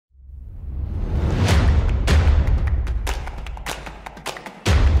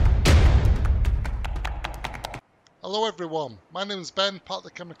Hello everyone, my name is Ben, part of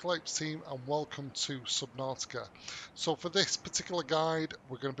the ChemicalApes team, and welcome to Subnautica. So for this particular guide,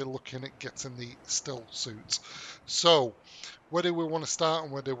 we're going to be looking at getting the Stillsuit. So where do we want to start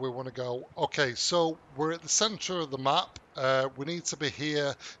and where do we want to go? Okay, so we're at the center of the map. We need to be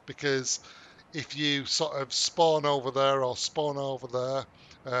here because if you sort of spawn over there or spawn over there,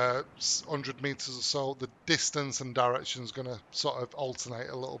 100 meters or so, the distance and direction is going to sort of alternate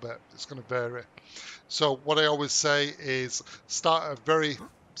a little bit. It's going to vary. So what I always say is start at a very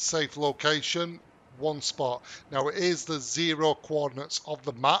safe location, one spot. Now it is the 0 coordinates of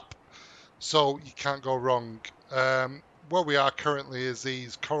the map, so you can't go wrong. Where we are currently is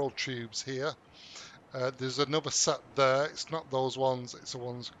these coral tubes here. There's another set there. It's not those ones, it's the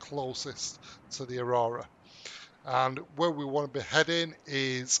ones closest to the aurora. And where we want to be heading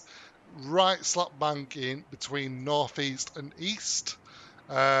is right slap bang in between northeast and east.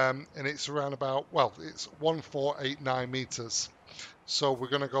 And it's around about, well, it's 1489 meters. So we're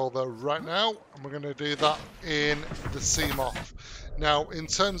going to go there right now, and we're going to do that in the CMOF. Now, in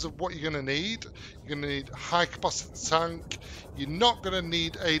terms of what you're going to need, you're going to need a high capacity tank. You're not going to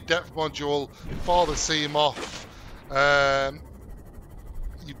need a depth module for the CMOF.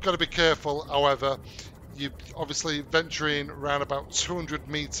 You've got to be careful, however. You're obviously venturing around about 200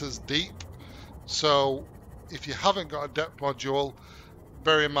 meters deep. So if you haven't got a depth module,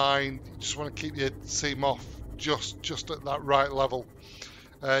 bear in mind, you just want to keep your CMOF just at that right level.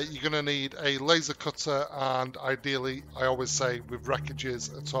 You're going to need a laser cutter, and ideally, I always say with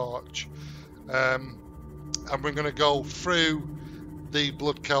wreckages, a torch. And we're going to go through the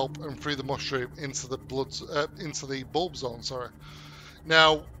blood kelp and through the mushroom into the bulb zone. Sorry.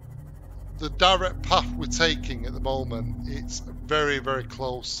 Now, the direct path we're taking at the moment, it's very, very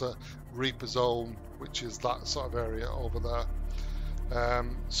close to Reaper Zone, which is that sort of area over there.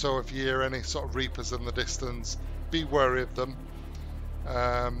 So if you hear any sort of reapers in the distance, be wary of them.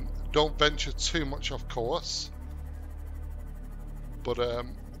 Don't venture too much off course. But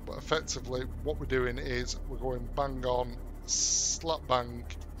effectively what we're doing is we're going bang on, slap bang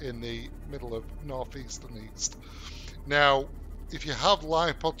in the middle of northeast and east. Now, if you have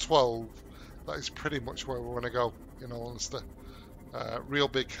LiPod 12, that is pretty much where we want to go, in all honesty. Real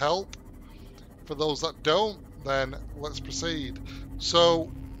big help. For those that don't, then let's proceed.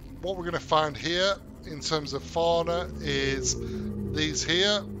 So what we're going to find here in terms of fauna is these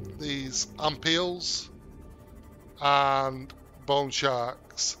here, these ampeels and bone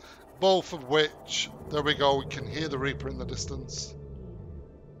sharks, both of which, there we go, we can hear the reaper in the distance.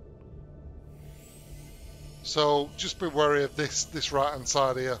 So just be wary of this right hand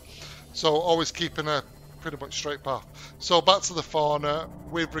side here. So always keeping a pretty much straight path. So back to the fauna,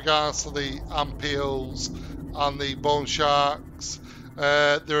 with regards to the ampeels and the bone sharks,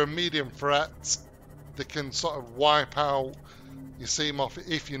 they're a medium threat. They can sort of wipe out your CMOF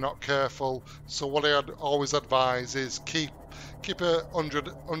if you're not careful. So what I'd always advise is keep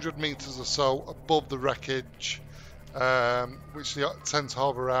 100 meters or so above the wreckage, which they tend to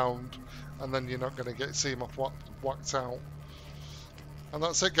hover around, and then you're not going to get CMOF whacked out. And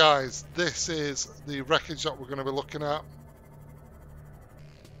that's it, guys. This is the wreckage that we're going to be looking at.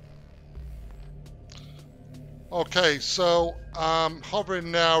 Okay, so I'm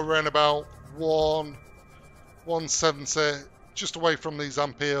hovering now around about 170, just away from these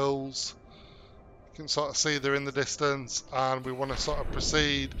ampeels. You can sort of see they're in the distance, and we want to sort of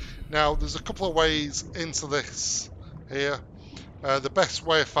proceed. Now, there's a couple of ways into this here. The best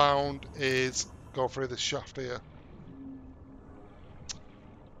way I found is go through this shaft here.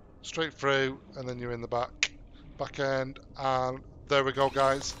 Straight through, and then you're in the back end, and there we go,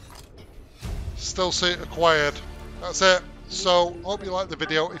 guys. Stillsuit acquired. That's it. So hope you liked the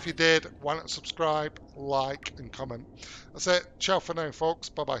video. If you did, why not subscribe, like and comment. That's it. Ciao for now, folks.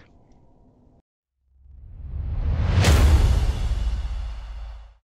 Bye bye.